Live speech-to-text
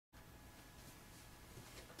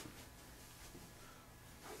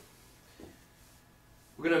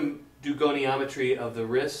We're going to do goniometry of the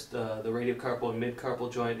wrist, the radiocarpal and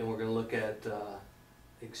midcarpal joint, and we're going to look at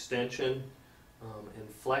extension and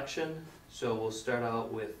flexion. So we'll start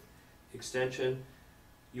out with extension.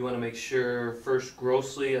 You want to make sure first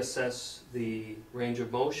grossly assess the range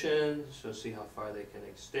of motion, so see how far they can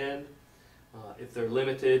extend. If they're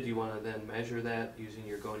limited, you want to then measure that using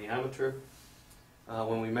your goniometer.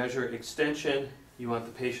 When we measure extension, you want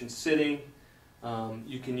the patient sitting.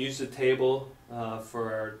 You can use the table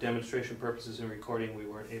for our demonstration purposes and recording. We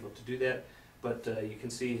weren't able to do that, but you can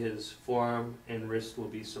see his forearm and wrist will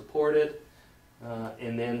be supported.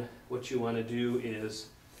 And then what you want to do is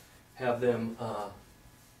have them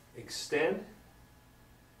extend.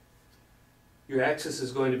 Your axis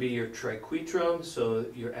is going to be your triquetrum, so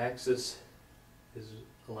your axis is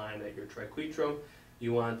aligned at your triquetrum.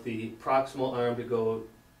 You want the proximal arm to go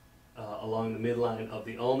along the midline of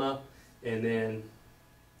the ulna, and then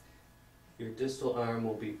your distal arm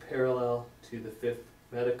will be parallel to the fifth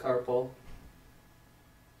metacarpal,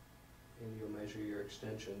 and you'll measure your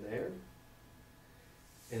extension there.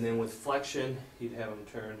 And then with flexion, you'd have them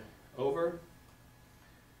turn over,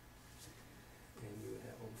 and you would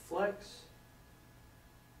have them flex.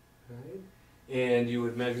 Right. And you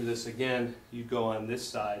would measure this again. You'd go on this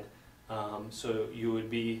side, so you would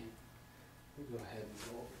be. Let me go ahead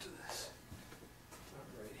and go over to this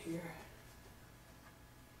right here,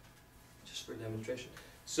 just for demonstration.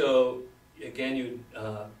 So again, you'd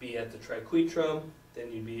be at the triquetrum,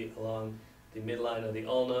 then you'd be along the midline of the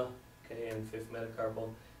ulna, okay, and fifth metacarpal,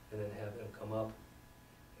 and then have them come up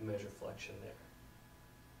and measure flexion there.